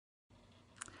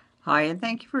Hi, and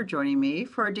thank you for joining me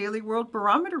for a daily World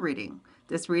Barometer reading.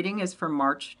 This reading is for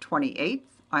March 28th.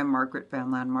 I'm Margaret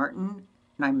VanLaanMartin,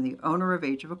 and I'm the owner of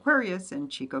Age of Aquarius in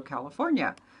Chico,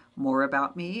 California. More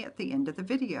about me at the end of the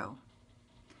video.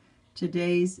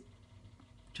 Today's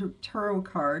tarot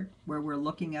card, where we're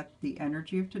looking at the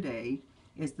energy of today,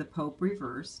 is the Pope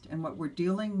reversed, and what we're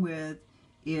dealing with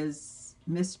is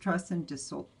mistrust and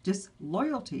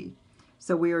disloyalty.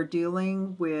 So we are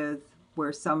dealing with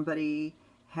where somebody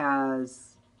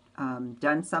has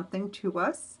done something to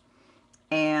us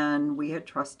and we had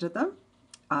trusted them.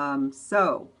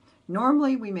 So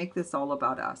normally we make this all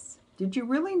about us. Did you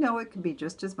really know it can be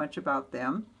just as much about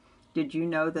them? Did you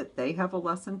know that they have a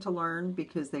lesson to learn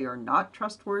because they are not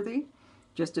trustworthy?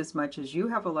 Just as much as you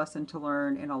have a lesson to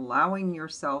learn in allowing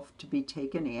yourself to be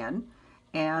taken in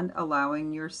and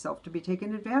allowing yourself to be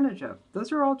taken advantage of.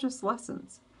 Those are all just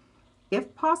lessons.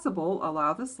 If possible,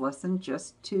 allow this lesson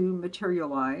just to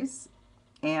materialize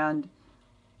and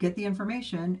get the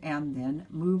information and then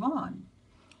move on.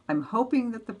 I'm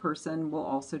hoping that the person will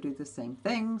also do the same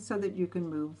thing so that you can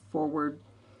move forward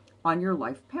on your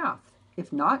life path.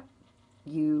 If not,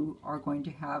 you are going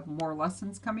to have more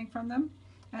lessons coming from them,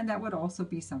 and that would also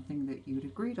be something that you'd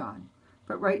agreed on.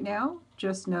 But right now,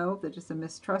 just know that it's a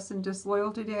mistrust and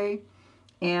disloyalty day,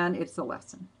 and it's a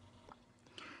lesson.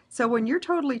 So when you're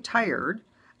totally tired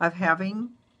of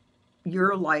having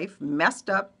your life messed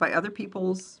up by other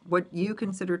people's, what you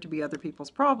consider to be other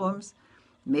people's problems,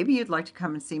 maybe you'd like to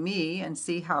come and see me and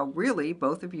see how really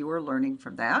both of you are learning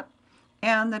from that,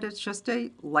 and that it's just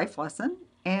a life lesson,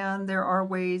 and there are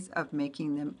ways of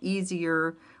making them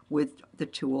easier with the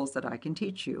tools that I can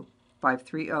teach you.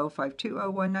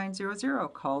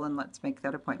 530-520-1900. Call and let's make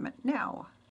that appointment now.